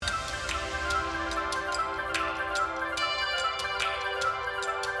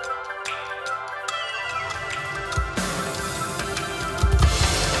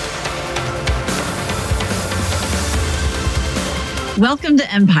Welcome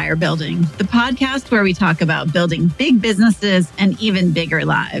to Empire Building, the podcast where we talk about building big businesses and even bigger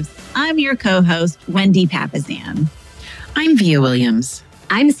lives. I'm your co-host, Wendy Papasan. I'm Via Williams.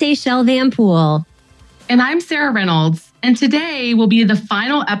 I'm Seychelle Van Poole. And I'm Sarah Reynolds. And today will be the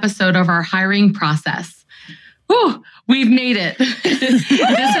final episode of our hiring process. Whew, we've made it. This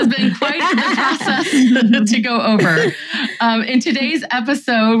has been quite the process to go over. In today's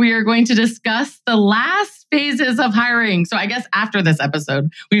episode, we are going to discuss the last phases of hiring. So I guess after this episode,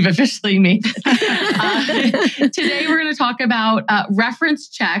 we've officially made it. Today, we're going to talk about reference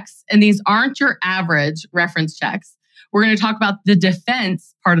checks. And these aren't your average reference checks. We're going to talk about the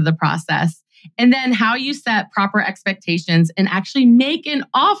defense part of the process. And then how you set proper expectations and actually make an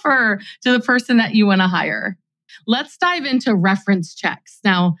offer to the person that you want to hire. Let's dive into reference checks.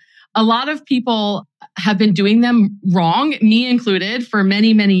 Now, a lot of people have been doing them wrong, me included, for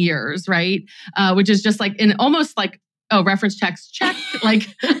many, many years, right? Which is just like, almost like, oh, reference checks, check. Like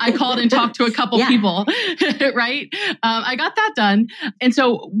I called and talked to a couple people, right? I got that done. And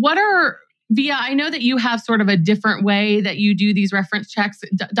so Via, I know that you have sort of a different way that you do these reference checks.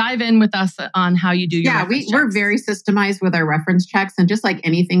 Dive in with us on how you do your reference checks. We're very systemized with our reference checks. And just like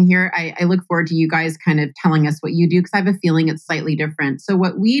anything here, I look forward to you guys kind of telling us what you do because I have a feeling it's slightly different. So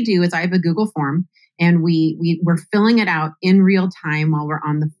what we do is I have a Google form and we're filling it out in real time while we're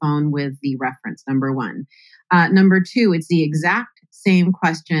on the phone with the reference, number one. Number two, it's the exact same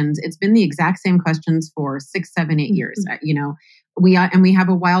questions. It's been the exact same questions for 6, 7, 8 years, We have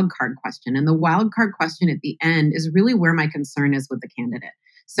a wild card question, and the wild card question at the end is really where my concern is with the candidate.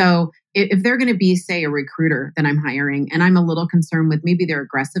 So if they're going to be, say, a recruiter that I'm hiring, and I'm a little concerned with maybe their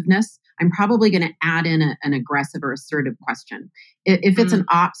aggressiveness, I'm probably going to add in an aggressive or assertive question. If it's an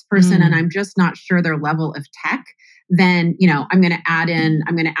ops person and I'm just not sure their level of tech, then I'm going to add in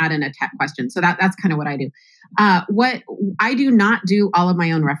a tech question. So that's kind of what I do. What I do not do all of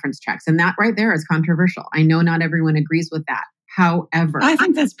my own reference checks, and that right there is controversial. I know not everyone agrees with that. However, I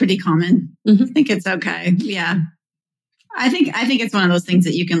think that's pretty common. I think it's okay. Yeah. I think it's one of those things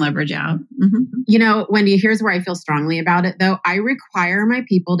that you can leverage out. Wendy, here's where I feel strongly about it, though. I require my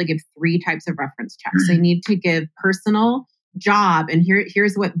people to give 3 types of reference checks. They need to give personal, job, and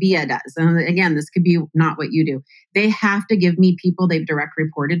here's what Via does. And again, this could be not what you do. They have to give me people they've direct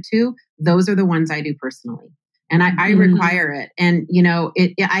reported to. Those are the ones I do personally. And I require it. And,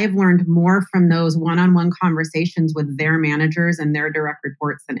 I have learned more from those one-on-one conversations with their managers and their direct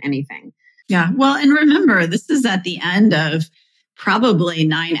reports than anything. Yeah. Well, and remember, this is at the end of probably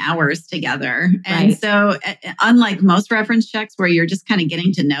 9 hours together. And so unlike most reference checks where you're just kind of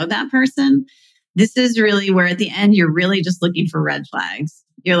getting to know that person, this is really where at the end, you're really just looking for red flags.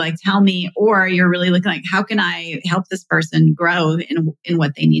 You're like, tell me, or you're really looking like, how can I help this person grow in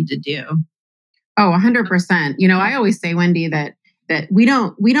what they need to do? Oh, 100%. I always say, Wendy, that we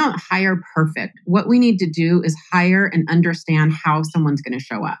don't hire perfect. What we need to do is hire and understand how someone's going to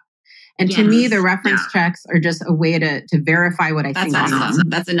show up. And to me, the reference checks are just a way to verify what I think. That's awesome.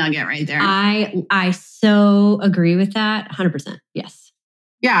 That's a nugget right there. I so agree with that. 100%. Yes.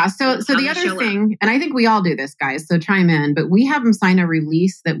 Yeah. So the other thing, and I think we all do this, guys, so chime in, but we have them sign a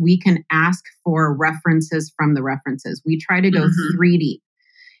release that we can ask for references from the references. We try to go 3 deep.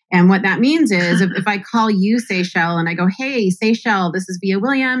 And what that means is if I call you, Seychelle, and I go, hey, Seychelle, this is Via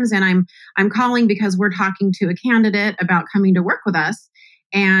Williams, and I'm calling because we're talking to a candidate about coming to work with us.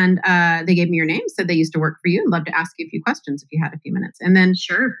 And they gave me your name, said they used to work for you. I'd love to ask you a few questions if you had a few minutes. And then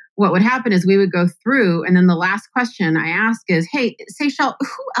what would happen is we would go through, and then the last question I ask is, hey, Seychelle,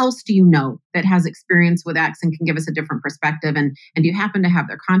 who else do you know that has experience with X and can give us a different perspective? And do you happen to have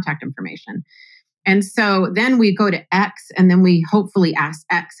their contact information? And so then we go to X, and then we hopefully ask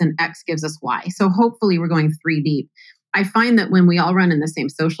X, and X gives us Y. So hopefully we're going 3 deep. I find that when we all run in the same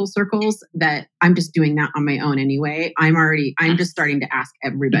social circles, that I'm just doing that on my own anyway. I'm just starting to ask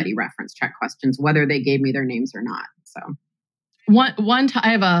everybody reference check questions, whether they gave me their names or not. So one time,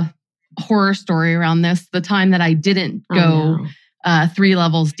 I have a horror story around this. The time that I didn't go 3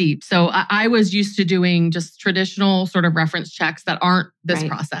 levels deep. So I was used to doing just traditional sort of reference checks that aren't this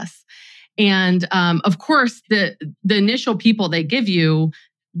process. And of course, the initial people they give you,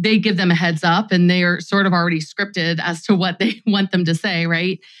 they give them a heads up and they are sort of already scripted as to what they want them to say,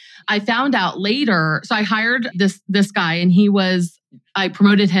 right? I found out later, so I hired this guy and I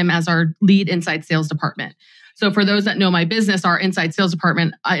promoted him as our lead inside sales department. So for those that know my business, our inside sales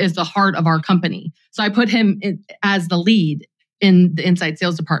department is the heart of our company. So I put him as the lead in the inside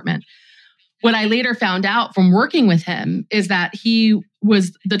sales department. What I later found out from working with him is that he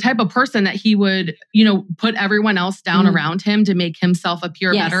was the type of person that he would, put everyone else down around him to make himself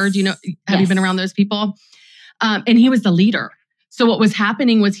appear better. Do you know, have you been around those people? And he was the leader. So what was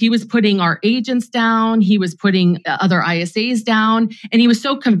happening was he was putting our agents down, he was putting other ISAs down, and he was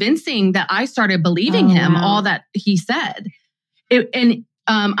so convincing that I started believing him, all that he said.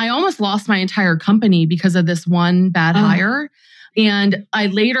 I almost lost my entire company because of this one bad hire. And I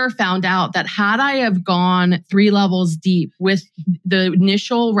later found out that had I have gone 3 levels deep with the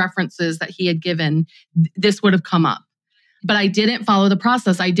initial references that he had given, this would have come up. But I didn't follow the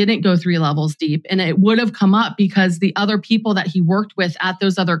process. I didn't go 3 levels deep. And it would have come up because the other people that he worked with at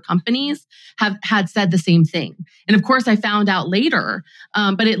those other companies had said the same thing. And of course, I found out later,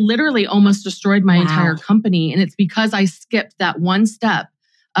 but it literally almost destroyed my entire company. And it's because I skipped that one step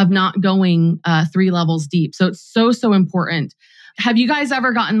of not going 3 levels deep. So it's so important. Have you guys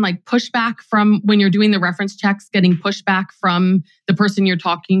ever gotten like pushback from when you're doing the reference checks, getting pushback from the person you're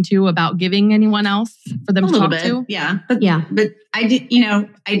talking to about giving anyone else for them to talk to? Yeah. But I did,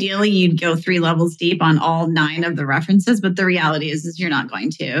 ideally you'd go 3 levels deep on all 9 of the references, but the reality is you're not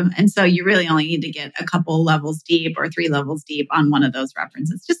going to. And so you really only need to get a couple levels deep or 3 levels deep on one of those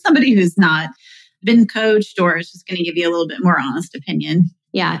references. Just somebody who's not been coached or is just going to give you a little bit more honest opinion.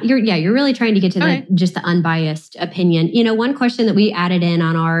 You're really trying to get to just the unbiased opinion. One question that we added in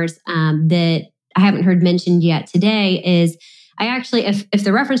on ours that I haven't heard mentioned yet today is I actually, if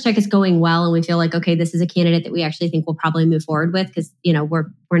the reference check is going well and we feel like, okay, this is a candidate that we actually think we'll probably move forward with because,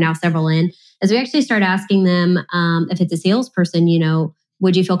 we're now several in, as we actually start asking them if it's a salesperson,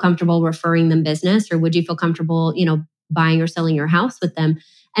 would you feel comfortable referring them business or would you feel comfortable, buying or selling your house with them?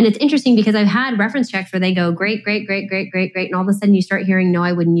 And it's interesting because I've had reference checks where they go, great. And all of a sudden you start hearing, no,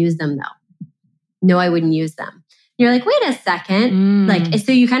 I wouldn't use them though. No, I wouldn't use them. And you're like, wait a second.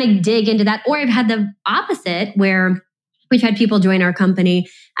 So you kind of dig into that. Or I've had the opposite where we've had people join our company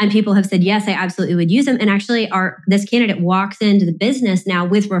and people have said, yes, I absolutely would use them. And actually this candidate walks into the business now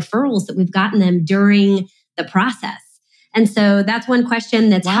with referrals that we've gotten them during the process. And so that's one question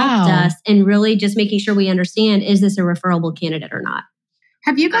that's helped us in really just making sure we understand, is this a referable candidate or not?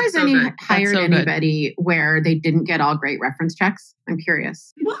 Have you guys hired anybody where they didn't get all great reference checks? I'm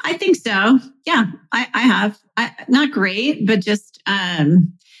curious. Well, I think so. Yeah, I have. Not great, but just I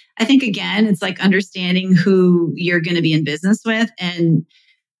think, again, it's like understanding who you're going to be in business with. And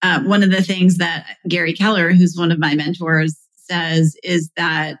one of the things that Gary Keller, who's one of my mentors, says is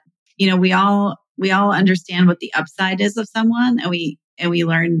that, we all understand what the upside is of someone and we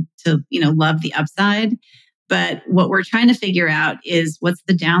learn to, love the upside. But what we're trying to figure out is what's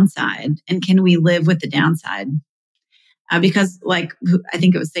the downside and can we live with the downside? Because like, I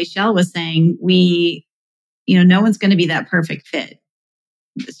think it was Seychelle was saying, no one's going to be that perfect fit.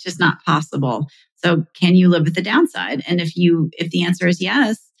 It's just not possible. So can you live with the downside? And if the answer is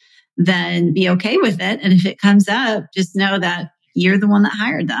yes, then be okay with it. And if it comes up, just know that you're the one that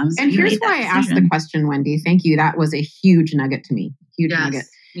hired them. So and here's why I asked the question, Wendy. Thank you. That was a huge nugget to me. Nugget.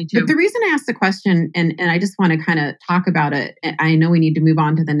 Me too. But the reason I asked the question, and I just want to kind of talk about it, I know we need to move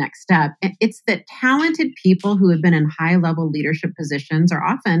on to the next step. It's that talented people who have been in high-level leadership positions are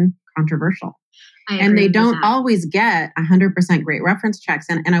often controversial. And they don't always get 100% great reference checks.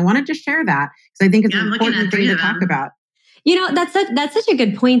 And I wanted to share that because I think it's an important thing to talk about. That's such a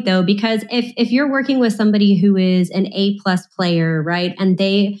good point, though, because if you're working with somebody who is an A+ player, right, and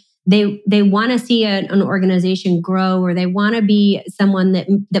they want to see an organization grow, or they want to be someone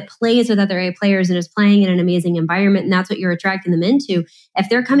that plays with other A players and is playing in an amazing environment, and that's what you're attracting them into. If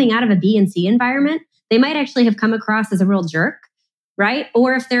they're coming out of a B and C environment, they might actually have come across as a real jerk, right?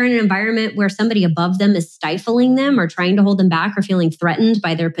 Or if they're in an environment where somebody above them is stifling them or trying to hold them back or feeling threatened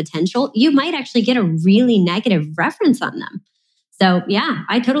by their potential, you might actually get a really negative reference on them. So yeah,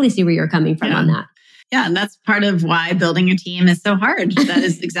 I totally see where you're coming from on that. Yeah, and that's part of why building a team is so hard. That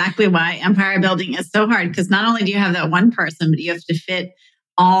is exactly why empire building is so hard, because not only do you have that one person, but you have to fit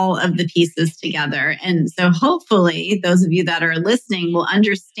all of the pieces together. And so hopefully those of you that are listening will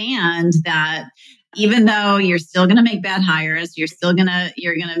understand that even though you're still going to make bad hires, you're going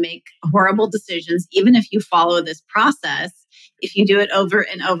to make horrible decisions, even if you follow this process. If you do it over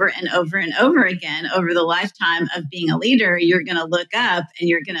and over and over and over again over the lifetime of being a leader, you're going to look up and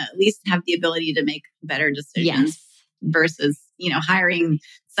you're going to at least have the ability to make better decisions versus, hiring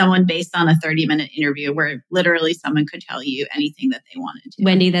someone based on a 30-minute interview where literally someone could tell you anything that they wanted to.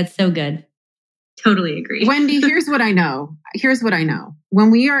 Wendy, that's so good. Totally agree. Wendy, here's what I know. When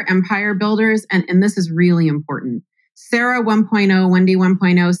we are empire builders, and this is really important, Sarah 1.0, Wendy 1.0,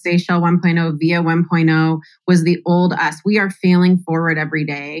 Seychelle 1.0, Via 1.0 was the old us. We are failing forward every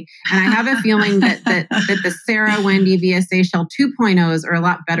day. And I have a feeling that the Sarah, Wendy, Via, Seychelle 2.0s are a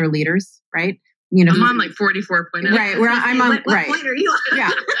lot better leaders, right? I'm on like 44.0. Right. Where I'm on, what point are you on?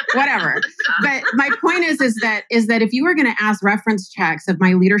 Yeah, whatever. But my point is that if you were going to ask reference checks of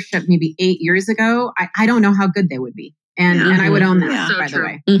my leadership maybe 8 years ago, I don't know how good they would be. And I would own that, by the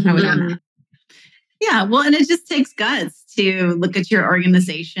way. I would own that. Yeah, well, and it just takes guts to look at your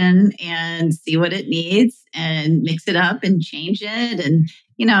organization and see what it needs and mix it up and change it. And,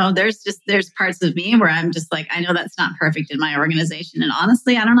 there's parts of me where I'm just like, I know that's not perfect in my organization. And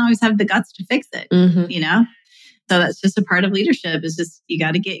honestly, I don't always have the guts to fix it, So that's just a part of leadership is just, you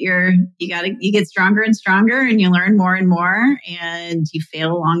get stronger and stronger and you learn more and more and you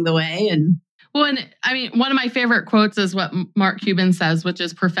fail along the way. And well, and I mean, one of my favorite quotes is what Mark Cuban says, which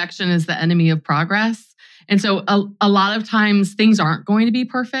is perfection is the enemy of progress. And so a lot of times things aren't going to be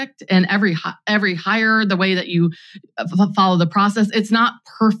perfect. And every hire, the way that you follow the process, it's not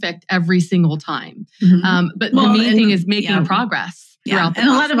perfect every single time. But the main thing is making progress. Yeah. And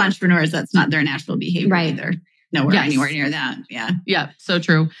a lot of entrepreneurs, that's not their natural behavior either. Anywhere near that. Yeah. Yeah. So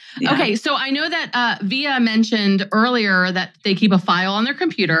true. Yeah. Okay. So I know that Via mentioned earlier that they keep a file on their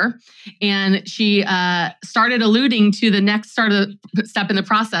computer, and she started alluding to the next step in the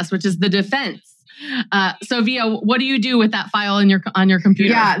process, which is the defense. So Via, what do you do with that file on your computer?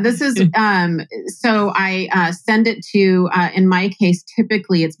 Yeah, this is, so I send it to, in my case,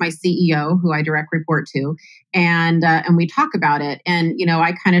 typically it's my CEO who I direct report to. And we talk about it. And,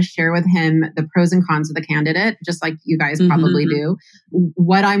 I kind of share with him the pros and cons of the candidate, just like you guys probably do.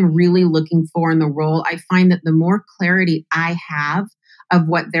 What I'm really looking for in the role, I find that the more clarity I have of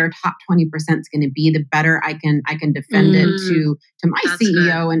what their top 20% is going to be, the better I can defend it to my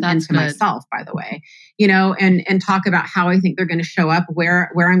CEO and to myself, by the way, and talk about how I think they're going to show up, where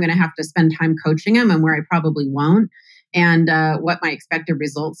I'm going to have to spend time coaching them and where I probably won't, and what my expected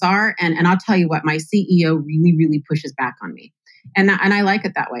results are. And I'll tell you what, my CEO really, really pushes back on me. And I like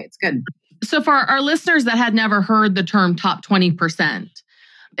it that way. It's good. So for our listeners that had never heard the term top 20%,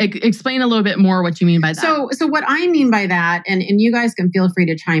 explain a little bit more what you mean by that. So what I mean by that, and you guys can feel free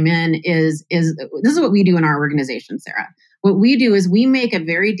to chime in, is this is what we do in our organization, Sarah. What we do is we make a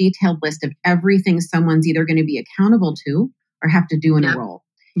very detailed list of everything someone's either going to be accountable to or have to do in a role.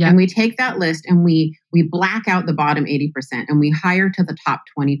 Yep. And we take that list and we black out the bottom 80% and we hire to the top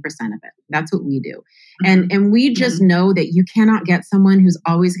 20% of it. That's what we do. And we just know that you cannot get someone who's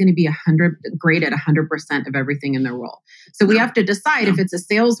always going to be great at 100% of everything in their role. So we have to decide if it's a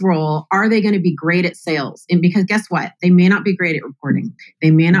sales role, are they going to be great at sales? And because guess what? They may not be great at reporting.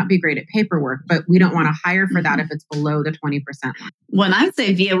 They may not be great at paperwork, but we don't want to hire for that if it's below the 20% line. Well, and I would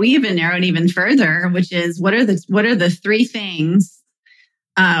say, Via, we even narrowed even further, which is what are the three things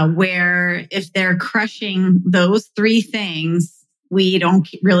where if they're crushing those three things, we don't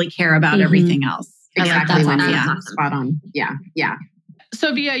really care about everything else. Exactly. Spot on. Yeah.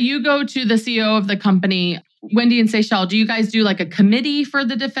 So Via, you go to the CEO of the company, Wendy and Seychelle. Do you guys do like a committee for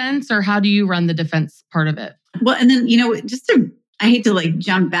the defense, or how do you run the defense part of it? Well, and then, I hate to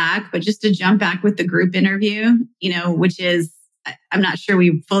jump back, but just to jump back with the group interview, which is, I'm not sure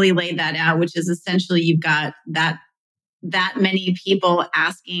we fully laid that out, which is essentially you've got that many people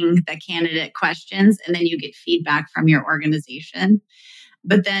asking the candidate questions, and then you get feedback from your organization.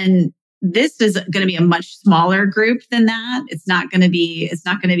 But then this is going to be a much smaller group than that. It's not going to be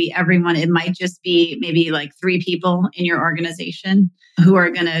everyone. It might just be maybe like 3 people in your organization who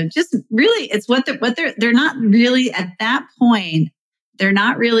are going to just really, it's they're not really at that point. They're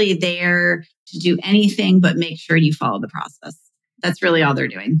not really there to do anything but make sure you follow the process. That's really all they're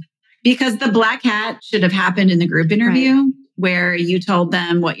doing. Because the black hat should have happened in the group interview where you told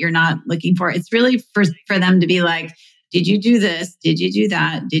them what you're not looking for. It's really for them to be like, did you do this? Did you do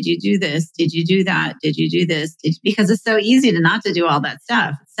that? Did you do this? Did you do that? Did you do this? Because it's so easy to not to do all that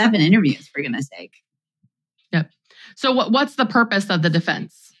stuff. 7 interviews, for goodness sake. Yep. So what's the purpose of the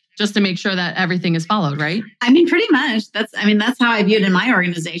defense? Just to make sure that everything is followed, right? I mean, pretty much. That's how I view it in my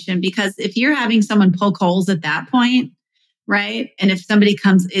organization. Because if you're having someone poke holes at that point, right? And if somebody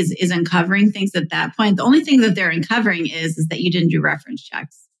is uncovering things at that point, the only thing that they're uncovering is that you didn't do reference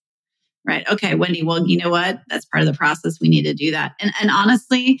checks, right? Okay, Wendy, well, you know what? That's part of the process. We need to do that. And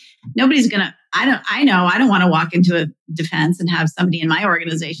honestly, nobody's going to, I don't want to walk into a defense and have somebody in my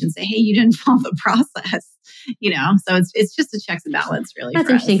organization say, hey, you didn't follow the process, So it's just a checks and balance, really. That's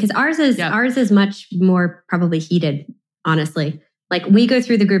interesting because ours is much more probably heated, honestly. Like we go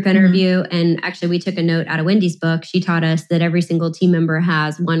through the group interview and actually we took a note out of Wendy's book. She taught us that every single team member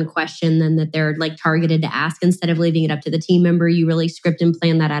has one question then that they're targeted to ask. Instead of leaving it up to the team member, you really script and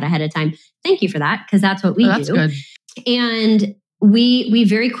plan that out ahead of time. Thank you for that, because that's what we do. That's good. And we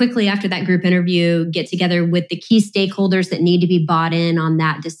very quickly after that group interview get together with the key stakeholders that need to be bought in on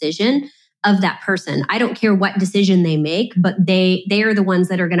that decision. of that person. I don't care what decision they make, but they are the ones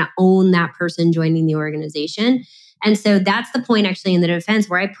that are going to own that person joining the organization. And so that's the point actually in the defense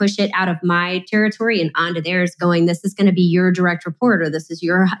where I push it out of my territory and onto theirs, going, this is going to be your direct report, or this is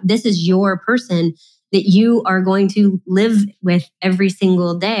your person that you are going to live with every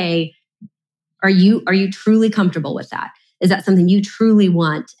single day. Are you truly comfortable with that? Is that something you truly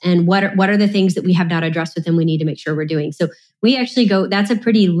want? And what are the things that we have not addressed with them we need to make sure we're doing? So we actually that's a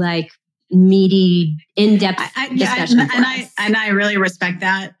pretty meaty, in-depth discussion. And I really respect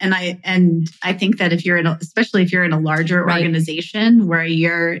that. And I think that if you're especially if you're in a larger organization where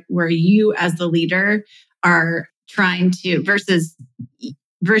you as the leader are trying to versus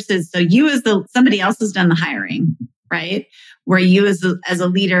so you as somebody else has done the hiring, right? Where you as a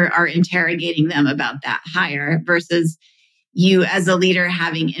leader are interrogating them about that hire versus you as a leader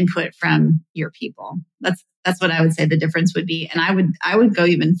having input from your people. That's what I would say the difference would be. And I would go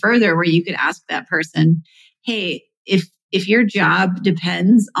even further where you could ask that person, hey, if your job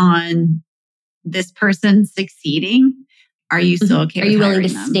depends on this person succeeding, are you still okay? Are you willing to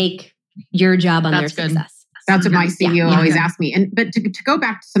stake your job on their success? That's what my CEO always asks me. But to go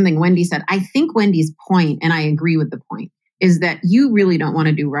back to something Wendy said, I think Wendy's point, and I agree with the point, is that you really don't want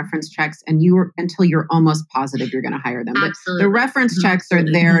to do reference checks until you're almost positive you're going to hire them. Absolutely. The reference checks are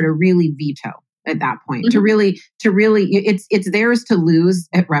there to really veto at that point, to really, it's theirs to lose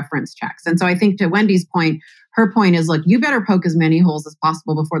at reference checks. And so I think to Wendy's point, her point is, look, you better poke as many holes as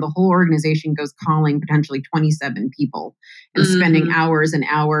possible before the whole organization goes calling potentially 27 people and spending hours and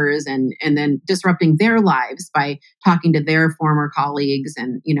hours and then disrupting their lives by talking to their former colleagues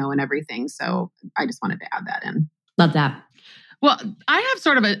and everything. So I just wanted to add that in. Love that. Well, I have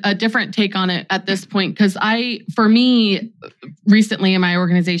sort of a different take on it at this point because for me, recently in my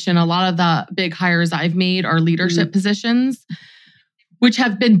organization, a lot of the big hires I've made are leadership positions, which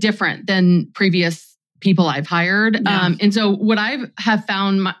have been different than previous people I've hired. Yeah. And so what I have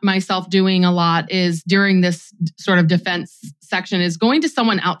found myself doing a lot is during this sort of defense section is going to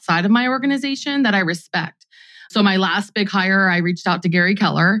someone outside of my organization that I respect. So my last big hire, I reached out to Gary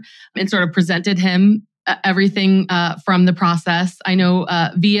Keller and sort of presented him everything from the process. I know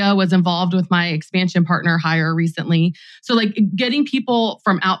Via was involved with my expansion partner hire recently. So getting people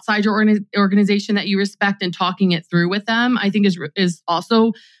from outside your organization that you respect and talking it through with them, I think is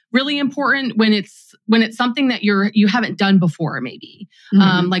also really important when it's something that you haven't done before, maybe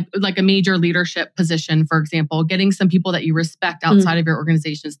like a major leadership position, for example, getting some people that you respect outside of your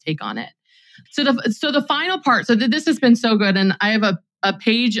organization's take on it. So the final part, so this has been so good, and I have a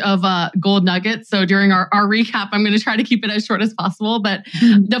page of gold nuggets. So during our recap, I'm going to try to keep it as short as possible. But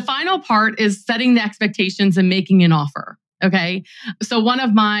the final part is setting the expectations and making an offer. Okay. So one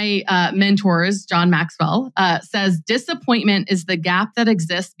of my mentors, John Maxwell, says disappointment is the gap that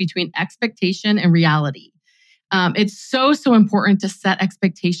exists between expectation and reality. It's so important to set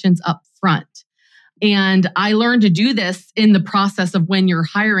expectations up front. And I learned to do this in the process of when you're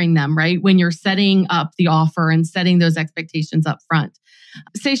hiring them, right? When you're setting up the offer and setting those expectations up front.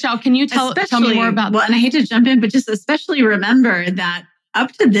 Seychelle, can you tell me more about that? Well, and I hate to jump in, but just especially remember that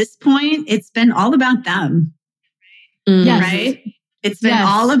up to this point, it's been all about them, right? It's been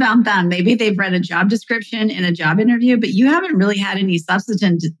all about them. Maybe they've read a job description in a job interview, but you haven't really had any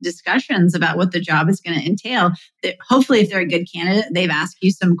substantive discussions about what the job is going to entail. That hopefully, if they're a good candidate, they've asked you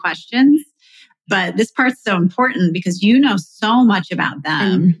some questions. But this part's so important because you know so much about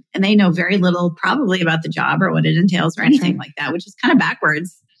them and they know very little probably about the job or what it entails or anything like that, which is kind of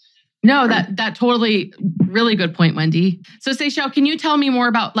backwards. No, that totally, really good point, Wendy. So Seychelle, can you tell me more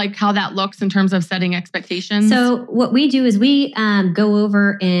about how that looks in terms of setting expectations? So what we do is we go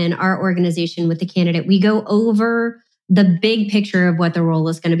over in our organization with the candidate, we go over the big picture of what the role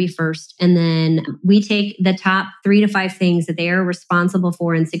is going to be first. And then we take the top 3 to 5 things that they are responsible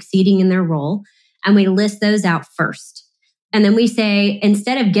for in succeeding in their role. And we list those out first. And then we say,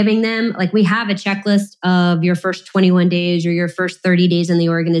 instead of giving them, we have a checklist of your first 21 days or your first 30 days in the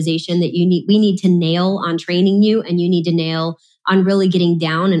organization that we need to nail on training you and you need to nail on really getting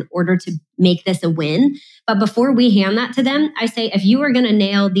down in order to make this a win. But before we hand that to them, I say, if you are going to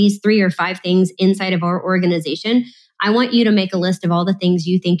nail these 3 or 5 things inside of our organization, I want you to make a list of all the things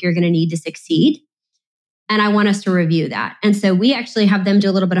you think you're going to need to succeed. And I want us to review that. And so we actually have them do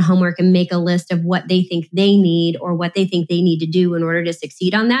a little bit of homework and make a list of what they think they need or what they think they need to do in order to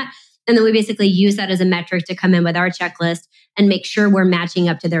succeed on that. And then we basically use that as a metric to come in with our checklist and make sure we're matching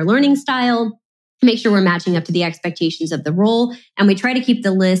up to their learning style, make sure we're matching up to the expectations of the role. And we try to keep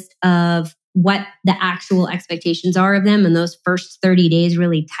the list of what the actual expectations are of them in those first 30 days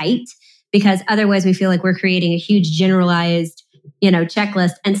really tight, because otherwise we feel like we're creating a huge generalized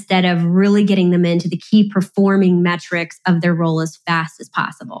checklist instead of really getting them into the key performing metrics of their role as fast as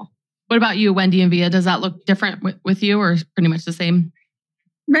possible. What about you, Wendy and Via? Does that look different with you or pretty much the same?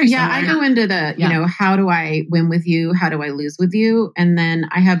 Yeah, I go into the, how do I win with you? How do I lose with you? And then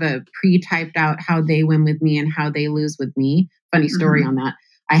I have a pre-typed out how they win with me and how they lose with me. Funny story on that.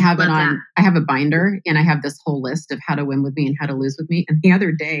 I have I have a binder and I have this whole list of how to win with me and how to lose with me. And the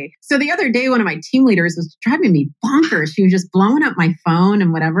other day, one of my team leaders was driving me bonkers. She was just blowing up my phone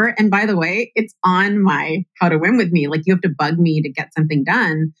and whatever. And by the way, it's on my how to win with me. Like you have to bug me to get something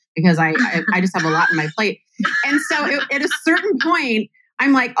done because I just have a lot on my plate. And so at a certain point,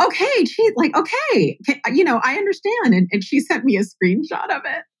 I'm like, okay, I understand. And she sent me a screenshot of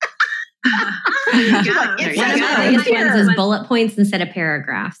it. One of my biggest ones is bullet points instead of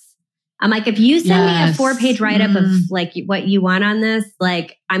paragraphs. I'm like, if you send me a 4-page write-up of like what you want on this,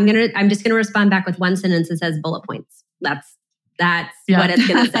 like I'm just gonna respond back with one sentence that says bullet points. That's what it's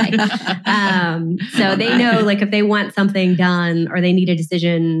gonna say. So they know like if they want something done or they need a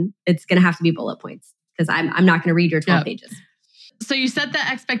decision, it's gonna have to be bullet points because I'm not gonna read your 12 pages. So you set the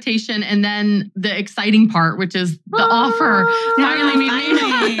expectation and then the exciting part, which is the offer finally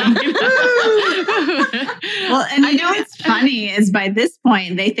meeting. Well, and what's funny is by this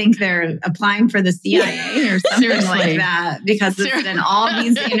point, they think they're applying for the CIA or something like that because it's been all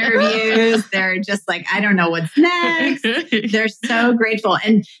these interviews. They're just like, I don't know what's next. They're so grateful.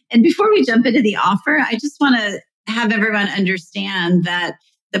 And before we jump into the offer, I just want to have everyone understand that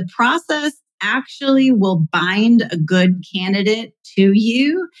the process actually will bind a good candidate to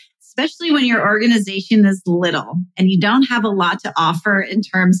you, especially when your organization is little and you don't have a lot to offer in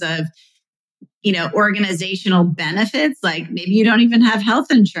terms of, organizational benefits. Like maybe you don't even have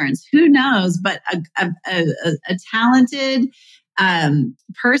health insurance. Who knows? But a talented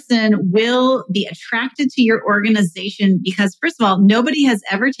person will be attracted to your organization because, first of all, nobody has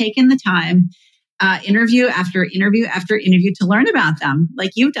ever taken the time interview after interview after interview to learn about them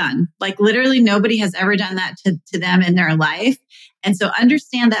like you've done. Like literally nobody has ever done that to them in their life. And so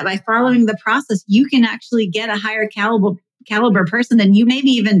understand that by following the process, you can actually get a higher caliber person than you maybe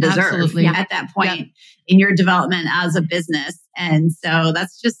even deserve at that point in your development as a business. And so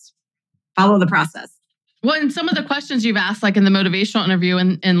that's just follow the process. Well, and some of the questions you've asked, like in the motivational interview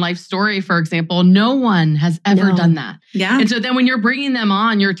and Life Story, for example, no one has ever done that. Yeah. And so then when you're bringing them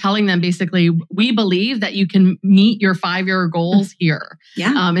on, you're telling them basically, we believe that you can meet your 5-year goals here.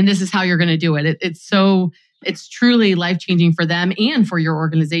 Yeah. And this is how you're going to do it. It's truly life-changing for them and for your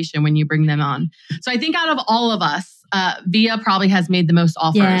organization when you bring them on. So I think out of all of us, Via probably has made the most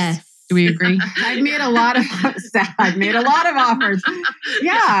offers. Yes. Do we agree? I've made a lot of offers.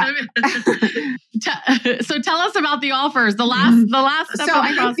 Yeah. So tell us about the offers. The last step. So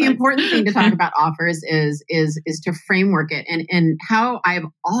I think the important thing to talk about offers is to framework it and how I've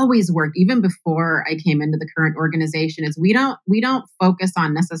always worked, even before I came into the current organization, is we don't focus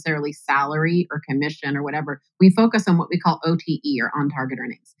on necessarily salary or commission or whatever. We focus on what we call OTE or on target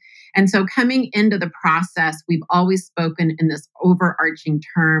earnings. And so coming into the process, we've always spoken in this overarching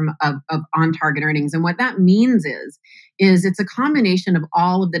term of on-target earnings. And what that means is it's a combination of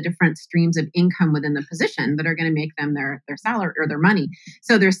all of the different streams of income within the position that are going to make them their salary or their money.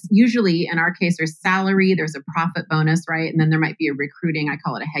 So there's usually, in our case, there's salary, there's a profit bonus, right? And then there might be a recruiting, I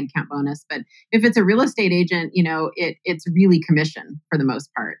call it a headcount bonus. But if it's a real estate agent, it's really commission for the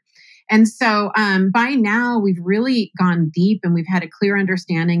most part. And so by now, we've really gone deep and we've had a clear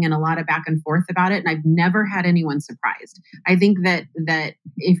understanding and a lot of back and forth about it. And I've never had anyone surprised. I think that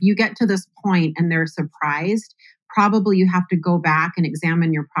if you get to this point and they're surprised, probably you have to go back and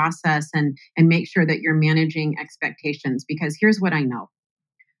examine your process and make sure that you're managing expectations. Because here's what I know.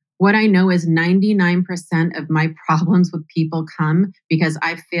 What I know is 99% of my problems with people come because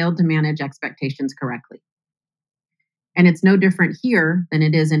I failed to manage expectations correctly. And it's no different here than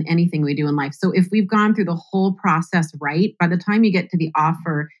it is in anything we do in life. So if we've gone through the whole process right, by the time you get to the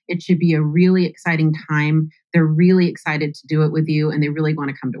offer, it should be a really exciting time. They're really excited to do it with you and they really want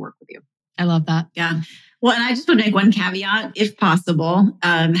to come to work with you. I love that. Yeah. Well, and I just would make one caveat, if possible,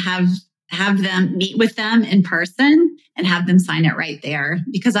 have them meet with them in person and have them sign it right there.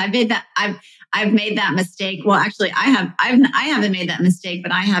 Because I've made that mistake. Well, actually, I haven't made that mistake,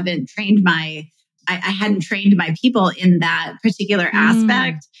 but I hadn't trained my people in that particular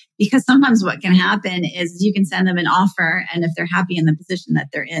aspect, because sometimes what can happen is you can send them an offer, and if they're happy in the position that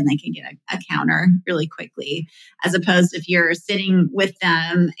they're in, they can get a counter really quickly, as opposed if you're sitting with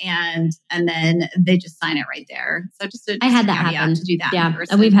them and then they just sign it right there. So I had that happen to do that. Yeah,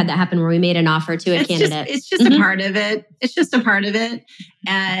 and we've had that happen where we made an offer to a candidate. It's just a part of it. It's just a part of it,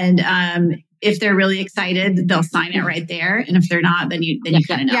 and if they're really excited, they'll sign it right there. And if they're not, then you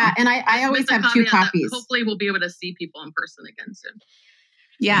kind of know. Yeah. And I always have 2 copies. Hopefully we'll be able to see people in person again soon.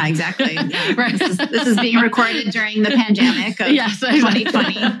 Yeah, exactly. Yeah. Right. This is being recorded during the pandemic of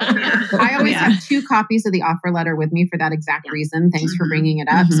 2020. Yeah. I always have 2 copies of the offer letter with me for that exact reason. Thanks for bringing it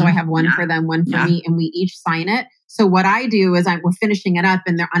up. So I have one for them, one for me, and we each sign it. So what I do is we're finishing it up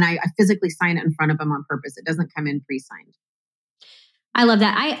and I physically sign it in front of them on purpose. It doesn't come in pre-signed. I love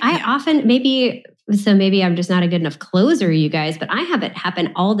that. I often, maybe I'm just not a good enough closer, you guys, but I have it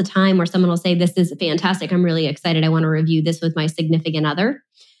happen all the time where someone will say, this is fantastic. I'm really excited. I want to review this with my significant other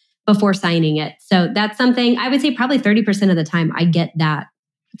before signing it. So that's something I would say probably 30% of the time I get that.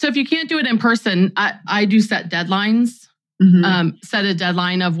 So if you can't do it in person, I do set deadlines. Set a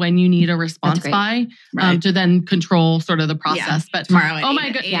deadline of when you need a response by to then control sort of the process. Yeah. But tomorrow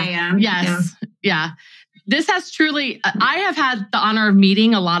at 8 a.m. Yes. Yeah. This has truly, I have had the honor of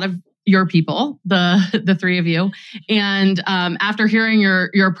meeting a lot of your people, the 3 of you. And after hearing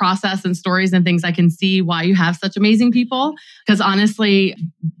your process and stories and things, I can see why you have such amazing people. Because honestly,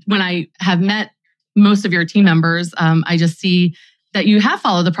 when I have met most of your team members, I just see that you have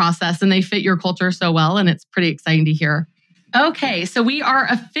followed the process and they fit your culture so well. And it's pretty exciting to hear. Okay, so we are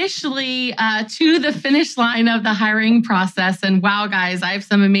officially to the finish line of the hiring process. And wow, guys, I have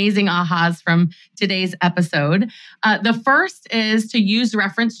some amazing ahas from today's episode. The first is to use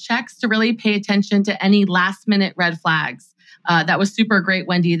reference checks to really pay attention to any last minute red flags. That was super great,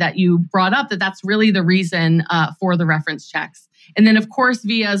 Wendy, that you brought up that's really the reason for the reference checks. And then, of course,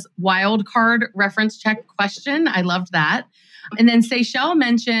 Via's wildcard reference check question. I loved that. And then Seychelle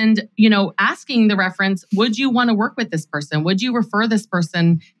mentioned, asking the reference, would you want to work with this person? Would you refer this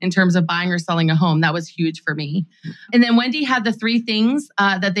person in terms of buying or selling a home? That was huge for me. And then Wendy had the 3 things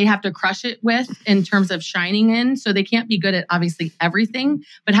that they have to crush it with in terms of shining in. So they can't be good at obviously everything,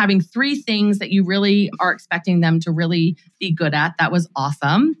 but having 3 things that you really are expecting them to really be good at. That was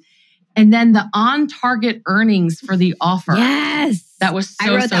awesome. And then the on-target earnings for the offer. Yes. That was I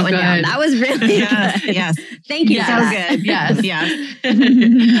wrote that one down. That was really good. Yes. Thank you. So good. Yes. Yes.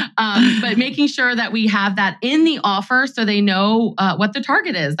 But making sure that we have that in the offer so they know what the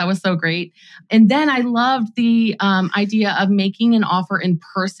target is. That was so great. And then I loved the idea of making an offer in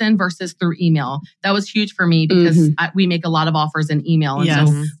person versus through email. That was huge for me because we make a lot of offers in email. And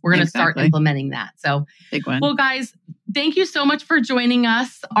so we're going to start implementing that. So, big one. Well, guys, thank you so much for joining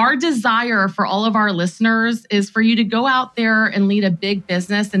us. Our desire for all of our listeners is for you to go out there and lead a big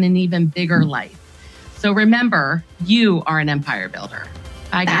business and an even bigger life. So remember, you are an empire builder.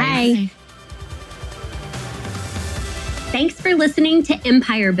 Bye, guys. Bye. Thanks for listening to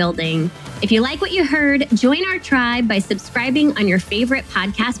Empire Building. If you like what you heard, join our tribe by subscribing on your favorite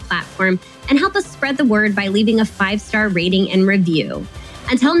podcast platform and help us spread the word by leaving a 5-star rating and review.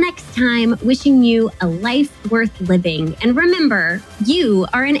 Until next time, wishing you a life worth living. And remember, you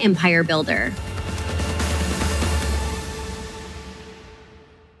are an empire builder.